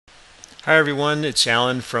Hi everyone, it's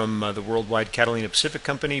Alan from the Worldwide Catalina Pacific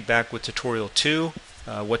Company, back with tutorial 2,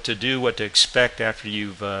 what to do, what to expect after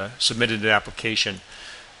you've submitted an application.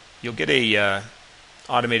 You'll get a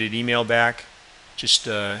automated email back just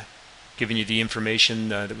giving you the information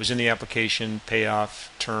that was in the application,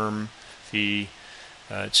 payoff, term, fee,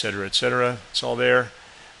 etc., etc. It's all there.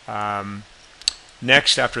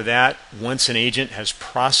 Next, after that, once an agent has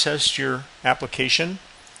processed your application,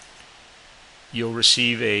 you'll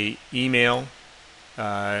receive an email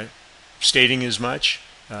stating as much.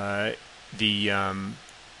 The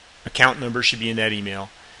account number should be in that email,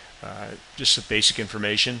 just some basic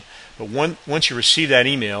information. But once you receive that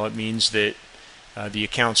email, it means that the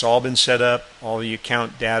account's all been set up, all the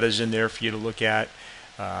account data is in there for you to look at,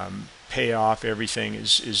 payoff, everything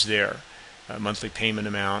is there, monthly payment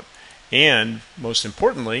amount, and most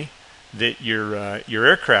importantly, that your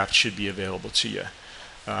aircraft should be available to you.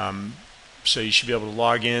 So you should be able to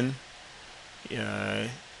log in and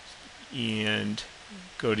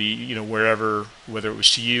go to wherever, whether it was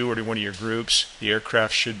to you or to one of your groups, the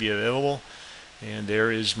aircraft should be available. And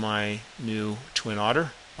there is my new Twin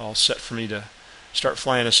Otter, all set for me to start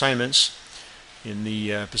flying assignments in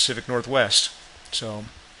the Pacific Northwest. So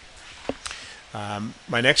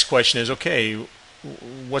my next question is, okay,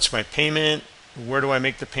 what's my payment? Where do I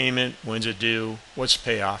make the payment? When's it due? What's the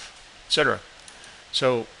payoff? Etc.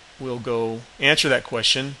 So we'll go answer that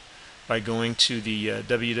question by going to the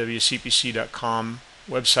WWCPC.com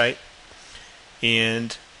website,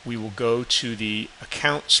 and we will go to the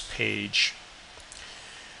accounts page.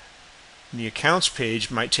 And the accounts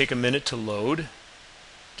page might take a minute to load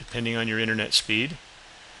depending on your internet speed,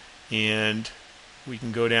 and we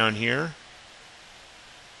can go down here,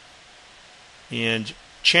 and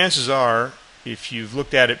chances are, if you've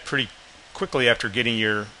looked at it pretty quickly after getting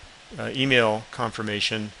your email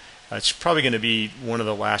confirmation, it's probably going to be one of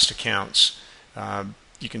the last accounts.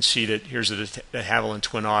 You can see that here's the Havilland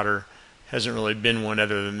Twin Otter. Hasn't really been one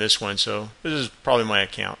other than this one, so this is probably my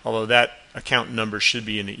account, although that account number should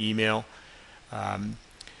be in the email.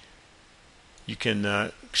 You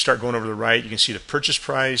can start going over to the right. You can see the purchase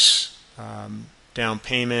price, down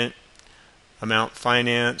payment, amount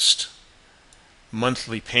financed,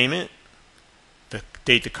 monthly payment, the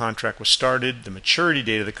date the contract was started, the maturity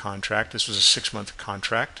date of the contract. This was a 6-month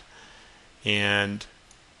contract. And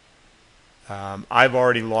I've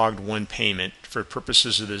already logged one payment. For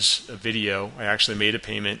purposes of this video, I actually made a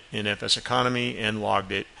payment in FS Economy and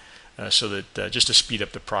logged it so that just to speed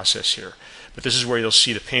up the process here. But this is where you'll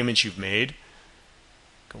see the payments you've made.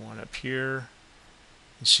 Go on up here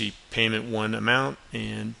and see payment 1 amount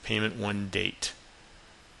and payment 1 date.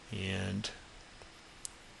 And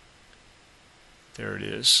there it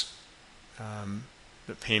is.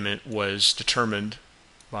 The payment was determined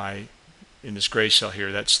by, in this gray cell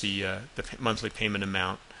here, that's the monthly payment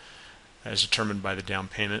amount as determined by the down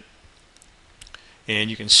payment. And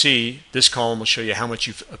you can see this column will show you how much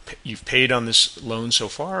you've paid on this loan so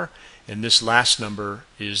far, and this last number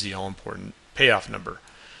is the all-important payoff number.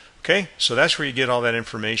 Okay, so that's where you get all that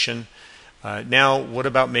information. Now, what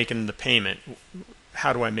about making the payment?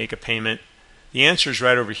 How do I make a payment? The answer is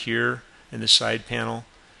right over here in the side panel.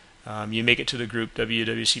 You make it to the group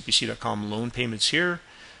WWCPC.com loan payments here.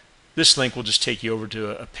 This link will just take you over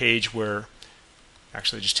to a page where,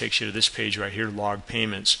 actually it just takes you to this page right here, log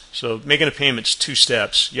payments. So making a payment is 2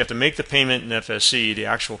 steps. You have to make the payment in FSE, the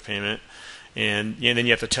actual payment, and then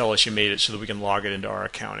you have to tell us you made it so that we can log it into our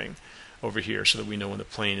accounting over here so that we know when the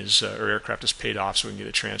plane is or aircraft is paid off so we can get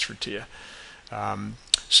it transferred to you.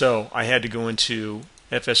 So I had to go into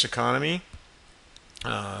FS Economy,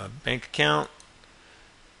 bank account,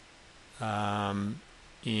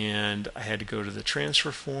 and I had to go to the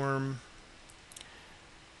transfer form,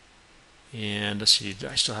 and let's see,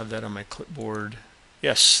 I still have that on my clipboard.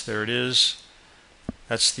 Yes, there it is.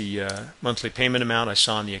 That's the monthly payment amount I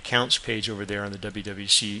saw on the accounts page over there on the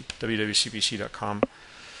WWCPC.com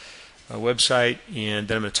website. And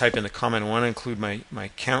then I'm going to type in the comment. I want to include my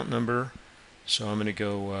account number, so I'm going to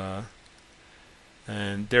go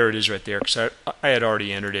and there it is right there, because I had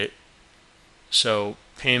already entered it. So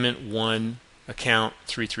payment 1, account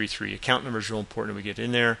 333. Account number is real important we get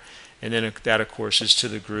in there, and then that of course is to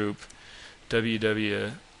the group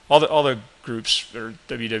all the groups are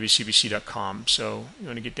WWCPC.com. So you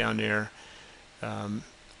want to get down there, and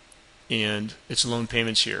it's loan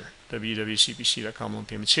payments here, WWCPC.com loan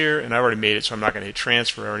payments here, and I already made it, so I'm not going to hit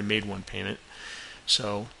transfer. I already made one payment.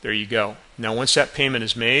 So there you go. Now once that payment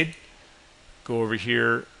is made, go over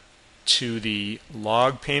here to the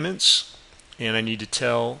log payments, and I need to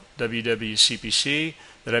tell WWCPC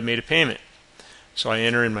that I made a payment. So I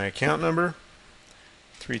enter in my account number,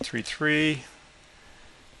 333.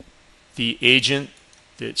 The agent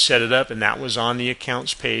that set it up, and that was on the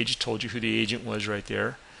accounts page. It told you who the agent was right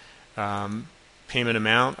there. Payment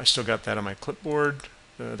amount, I still got that on my clipboard.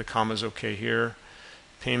 The comma's okay here.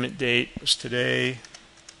 Payment date was today.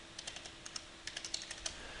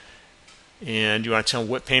 And you want to tell them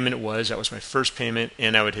what payment it was. That was my first payment,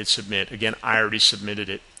 and I would hit submit. Again, I already submitted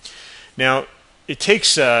it. Now, it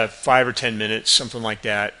takes 5 or 10 minutes, something like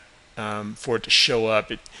that, for it to show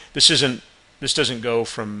up. This doesn't go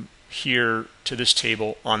from here to this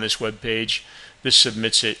table on this web page. This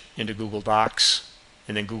submits it into Google Docs,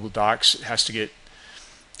 and then Google Docs has to get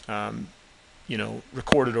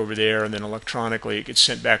recorded over there, and then electronically it gets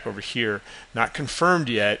sent back over here. Not confirmed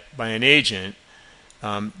yet by an agent.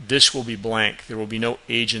 This will be blank. There will be no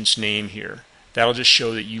agent's name here. That'll just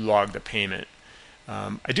show that you logged the payment.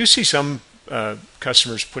 I do see some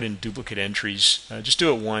customers put in duplicate entries. Just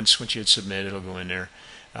do it once. Once you hit submit, it'll go in there.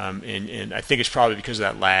 And I think it's probably because of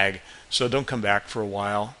that lag. So don't come back for a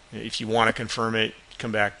while. If you want to confirm it,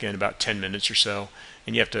 come back in about 10 minutes or so,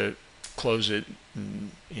 and you have to close it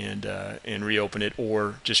and reopen it,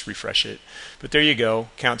 or just refresh it. But there you go.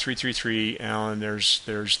 Count 333, Alan. There's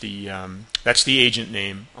the that's the agent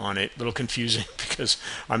name on it. A little confusing because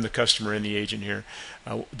I'm the customer and the agent here.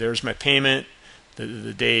 There's my payment,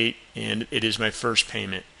 the date, and it is my first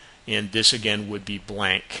payment. And this again would be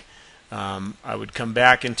blank. I would come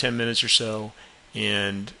back in 10 minutes or so,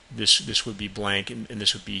 and this would be blank, and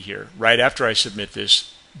this would be here. Right after I submit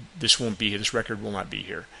this, this won't be here. This record will not be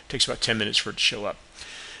here. It takes about 10 minutes for it to show up.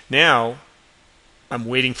 Now, I'm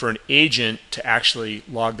waiting for an agent to actually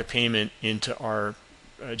log the payment into our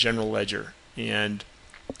general ledger. And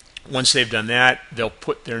once they've done that, they'll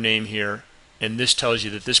put their name here, and this tells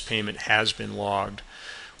you that this payment has been logged,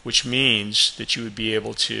 which means that you would be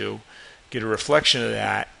able to get a reflection of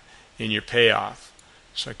that in your payoff.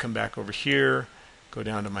 So I come back over here, go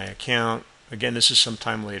down to my account. Again, this is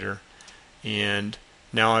sometime later, and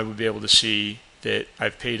now I would be able to see that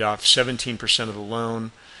I've paid off 17% of the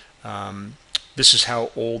loan. This is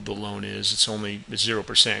how old the loan is. It's 0%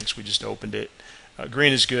 because we just opened it.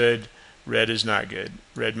 Green is good. Red is not good.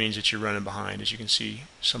 Red means that you're running behind. As you can see,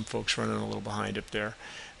 some folks running a little behind up there.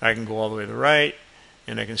 I can go all the way to the right,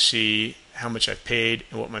 and I can see how much I've paid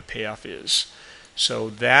and what my payoff is. So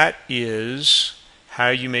that is how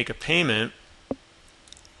you make a payment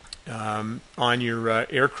on your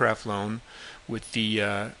aircraft loan with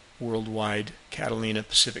the Worldwide Catalina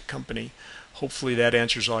Pacific Company. Hopefully that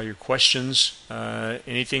answers all your questions.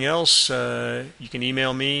 Anything else, you can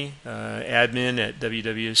email me,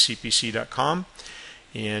 admin@wwcpc.com.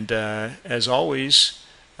 And as always,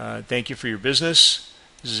 thank you for your business.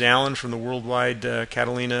 This is Alan from the Worldwide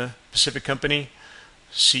Catalina Pacific Company.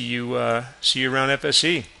 See you around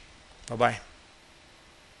FSE. Bye-bye.